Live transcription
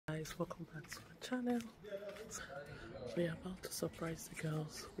guys, welcome back to my channel. We are about to surprise the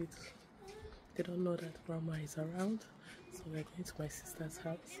girls with, they don't know that grandma is around, so we're going to my sister's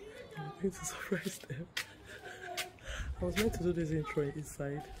house and we're going to surprise them. I was meant to do this intro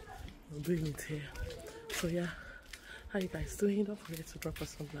inside, I'm doing it here. So yeah, how you guys doing? Don't forget to drop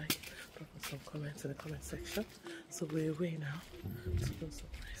us some like, drop us some comments in the comment section. So we're away now to go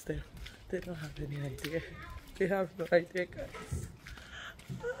surprise them. They don't have any idea. They have no idea, guys.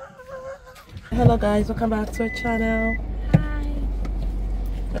 Hello guys, welcome back to our channel. Hi.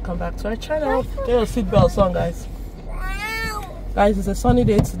 Welcome back to our channel. Get your seatbelts on, guys. Guys, it's a sunny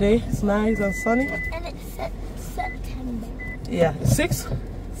day today. It's nice and sunny. And it's September. Yeah, 6?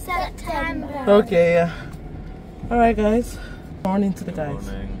 September. Okay, yeah. Alright guys. Morning to the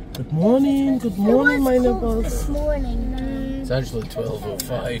guys. Good morning, good morning, my neighbors. This morning. It's actually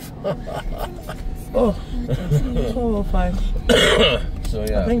 12:05. Oh, 12:05. So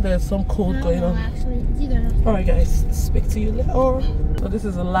yeah. I think there's some cold going on. Actually, it's either. Alright guys, speak to you later. So this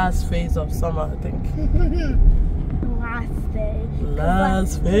is the last phase of summer, I think. Last day.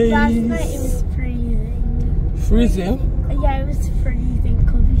 Last phase. Last night it was freezing. Freezing? Yeah, it was freezing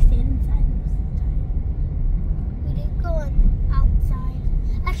because we stayed inside most of the time. We didn't go outside.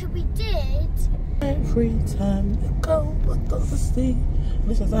 Actually, we did. Every time they go to the sea.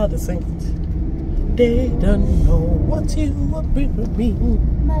 This is how they sing it. They don't know what you are bringing me.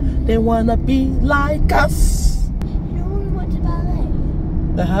 Mommy. They wanna be like us. You know when we went to ballet?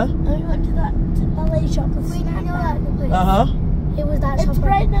 And we went to that ballet shop. Wait, I know that place. It was that shop. It's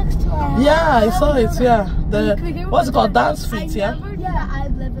right next to our house. Yeah, I saw it, yeah. The, what's it called? Dance Feet, yeah? Yeah, I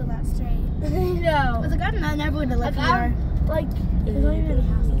live in that street. No. It was a garden. I never would have lived here. Like, there's not even any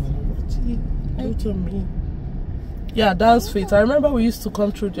houses. What you do to me? Yeah, Dance Feet. I remember we used to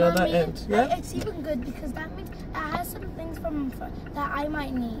come through the other end. Yeah? It's even good because that means it has some things from that I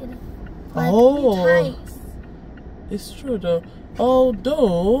might need. Like tights. It's true though.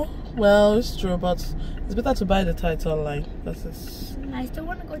 Although, well, it's true, but it's better to buy the tights online. That's I still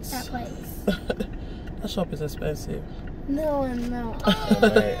want to go to that place. That shop is expensive. No. It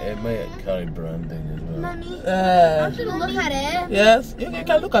might carry branding as well. Mommy, I want you to look at it. Yes, you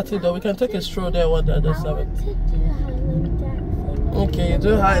can look at it though. We can take a stroll there one day. I want to do Highland dancing. Okay, you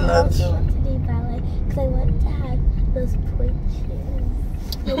do Highland. I also want to do ballet because I want to have those point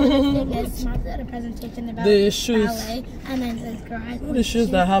shoes. The thing is, Martha had a presentation about the shoes. Ballet, and then this girl had the shoes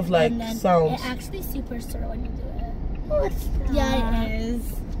that have like sounds. It actually super stir when you do it. Yeah, it is.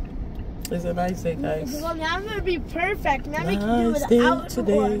 It's a nice day, guys. Well, now I'm gonna be perfect. Now we can do Nice it day without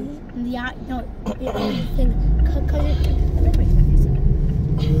today. the horn. Yeah, no, the only thing, cause you're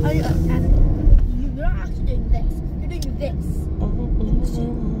not actually doing this. You're doing this.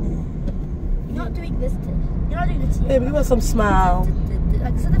 You're not doing this. You're not doing this. Baby, give us some smile.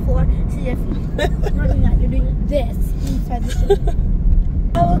 Like this is the floor. See your feet. You're not doing that. You're doing this inside the shoe.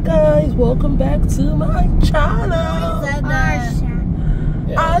 Hello, guys. Welcome back to my channel.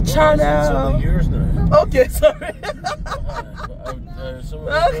 Our channel. It's over yours now. Okay, sorry. Actually,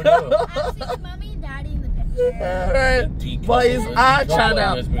 mommy and daddy in the picture. Alright, but it's our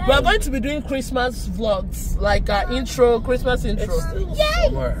channel. We're going to be doing Christmas vlogs, like our intro, Christmas intro.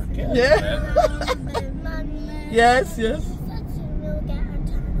 Somewhere. Yeah. Yes.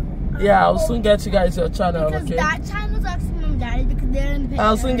 Yeah, I'll soon get you guys your channel, Because okay? that channel's actually mom and daddy because they're in the picture.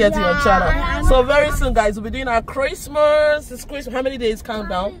 I'll soon get you your channel. So very soon, guys, we'll be doing our Christmas. It's Christmas. How many days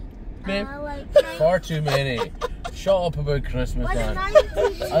countdown, babe? Far too many. Shut up about Christmas, man. I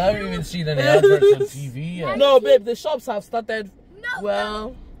 92. haven't even seen any adverts on TV yet. No, babe, the shops have started. No,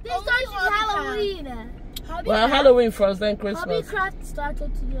 Well, they started Halloween. Halloween first, then Christmas. Hobbycraft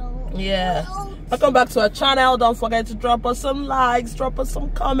started to go. Yeah. Welcome back to our channel. Don't forget to drop us some likes, drop us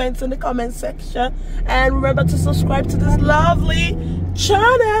some comments in the comment section, and remember to subscribe to this lovely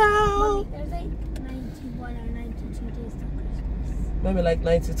channel. There's like 91 or 92 days till Christmas. Maybe like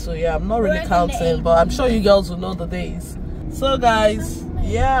 92. Yeah, I'm not really counting, but I'm sure you girls will know the days. So guys,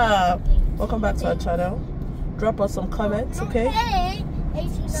 yeah, welcome back to our channel. Drop us some comments, okay? Hey,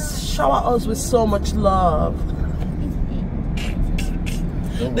 Shower us with so much love.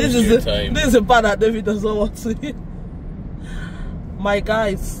 This is the part that David doesn't want to hear. My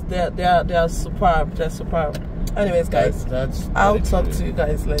guys, they are superb. They're superb. Anyways, guys, I'll talk to you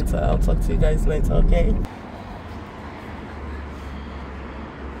guys later. Okay?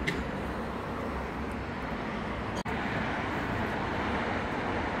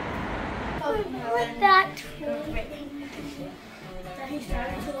 that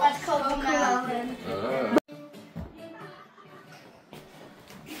That's called melon.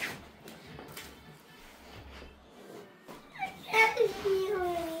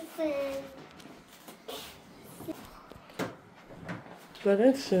 But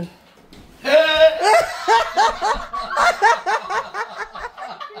that's it.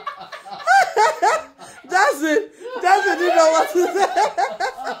 Jackson didn't know what to say.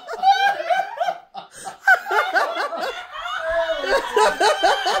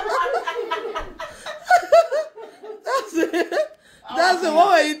 That's it. What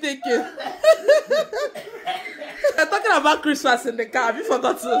were you thinking? We're talking about Christmas in the car. Have you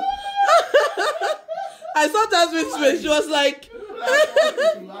forgot to? I saw Jasmine's face. She was like,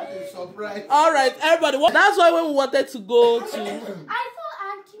 all right, everybody. That's why when we wanted to go to. I thought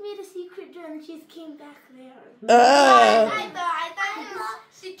Auntie made a secret door and she just came back there. I thought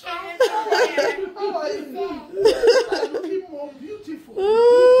she came there. Oh, looking more beautiful.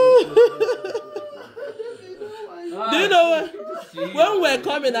 Do you know when we were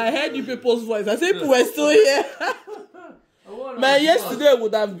coming, I heard you people's voice. I said people were still here. Man, yesterday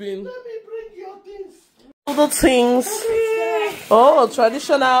would have been. Let me bring your things. All the things. Oh,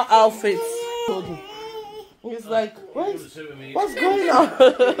 traditional outfits. It's like, what's going on?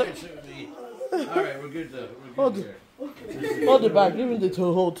 Alright, we're good though. Hold the bag, give me the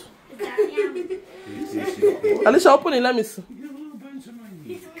to hold. Alicia, open it, let me see.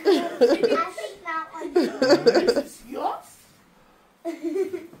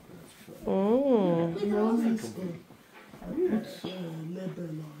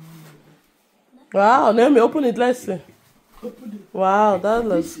 Wow, let me open it, let's see. Wow, that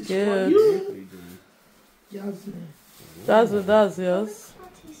looks good. That's yours.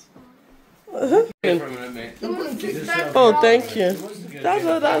 Oh, thank you.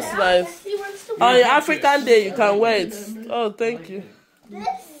 That's nice. On your African Day, you can wear it. Oh, thank you.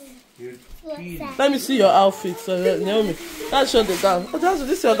 Let me see your outfit, so Naomi. Let's show the gown. Oh,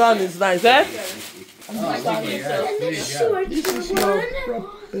 this your gown is nice, eh?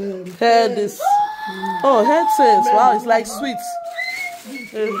 Hair this. Oh, hair sense. Wow, it's like sweets.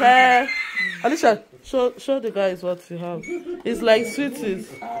 Hair. Alicia, show the guys what you have. It's like sweeties.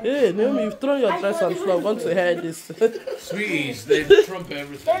 Hey, Naomi, you've thrown your dress on the floor. I want to hear this. Sweeties, they trump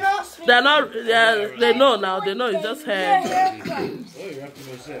everything. They're not sweet. They're not. They know now. They know it's just hair. Oh, you have to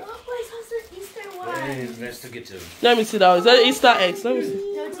go sit. Oh, where's the Easter one? Investigative. Let me see that. Is that Easter eggs? Let me see.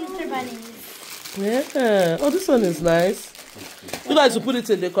 No, it's Easter bunnies. Yeah. Oh, this one is nice. You guys will put it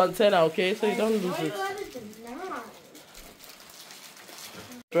in the container, okay? So you don't lose it.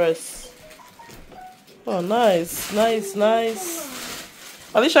 Dress. Oh, nice.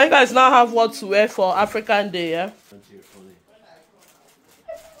 Alicia, you guys now have what to wear for African Day, yeah?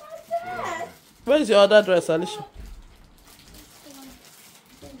 Where's your other dress, Alicia?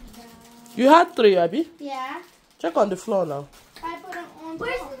 You had 3, Abby? Yeah. Check on the floor now. I put them on.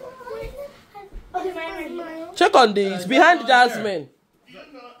 Where's okay, right. Check on these. Behind Jasmine.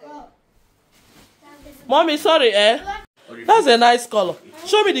 Mommy, sorry, eh? That's a nice color.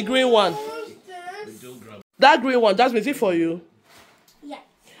 Show me the green one. That green one, Jasmine, is it for you? Yeah.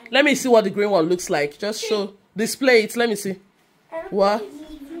 Let me see what the green one looks like. Just show. Display it. Let me see. What?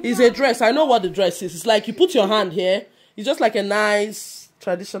 It's a dress. I know what the dress is. It's like you put your hand here. It's just like a nice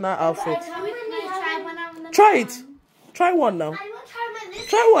traditional outfit. Try it. Try one now.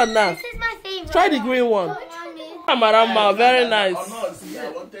 Try one now. This is my favorite. Try the green one. Marama, very nice.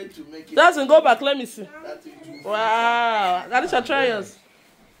 Jasmine, go back. Let me see. Wow. Alicia, try yours.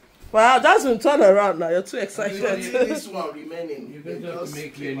 Wow, Jasmine, turn around now. You're too excited. This one remaining. You can just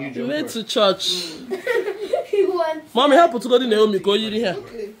make me a new You went to church. He wants. Mommy, help to go to Naomi. Go in here.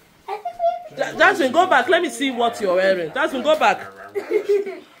 Okay. Jasmine, go back. Let me see what you're wearing. Jasmine, go back.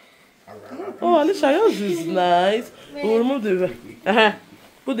 Oh, Alicia, yours is nice. We'll remove the...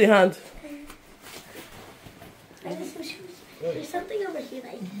 Put the hand. There's something over here that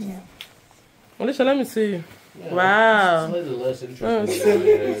I can tell. Alicia, let me see you. Wow. Less Oh,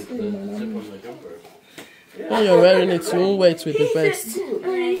 interesting. When you're wearing it, you won't wear it with the vest.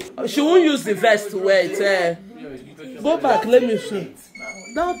 She won't use the vest to wear it. Go back, let me see.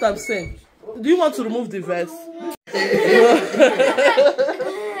 That's what I'm saying. Do you want to remove the vest? He wants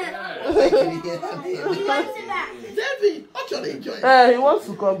it back. David, actually enjoy it. He wants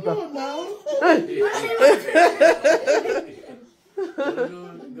to come back.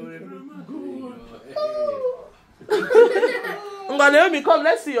 Naomi, come,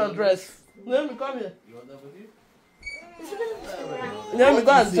 let's see your dress. Naomi, come here. Naomi,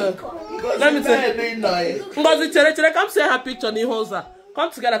 go and turn. Let me tell you. Come say her picture, Nihosa.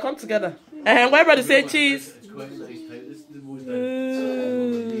 Come together. And everybody say cheese.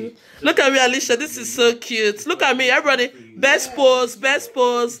 Look at me, Alicia. This is so cute. Look at me, everybody. Best pose. Best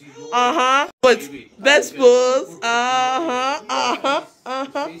pose. Best pose.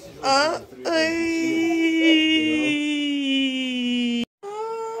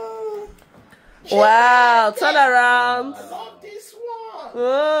 Wow, turn around. I love this one.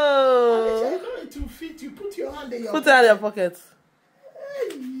 Oh. I'm going to fit you. Put your hand in your Put it in your pocket.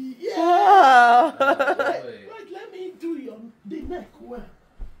 Yeah. Wow. Right, let me do the neck well.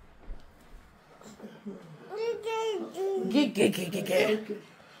 Gig. Okay.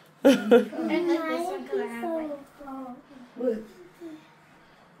 And then this one could have Wait.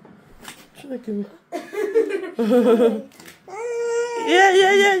 Chicken.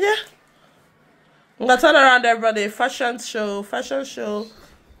 Yeah. I'm gonna turn around, everybody. Fashion show.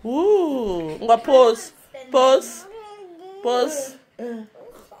 Ooh. I'm gonna pose.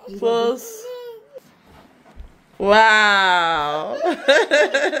 Wow.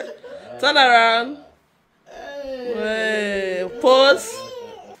 Turn around. Hey. Pose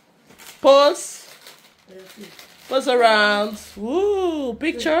around. Woo.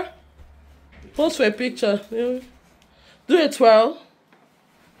 Picture. Pose for a picture. Do a twirl.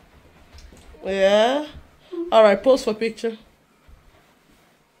 Yeah. All right. Pose for picture.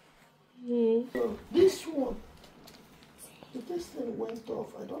 This one. This thing went off.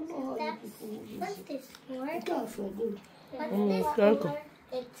 I don't know how you people use What's it. this for? I can't feel good. What's this thank for?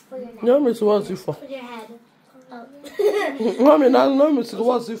 It's for your neck. No, Miss, what's it for? For your head. Oh. Mommy, no, Miss,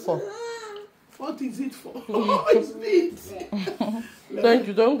 what's it for? What is it for? Oh, it's beads. Thank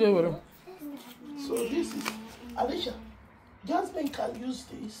you. Don't give it. So this is Alicia. Jasmine can use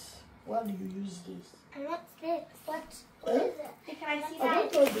this while you use this. And what's this? What Eh? is it? Can I see I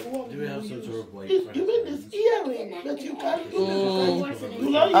that? don't know the one. Do we have some sort of like? You mean this earring that you can do? You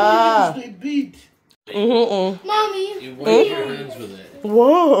Ah. only use the bead. Mommy, You wipe your hands with it.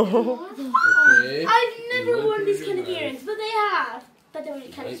 Whoa. Okay. I've never You wipe worn these your kind of hands. earrings, but they have. But they were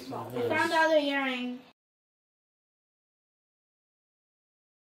kind of Wipe small. your I hands. found out the earring.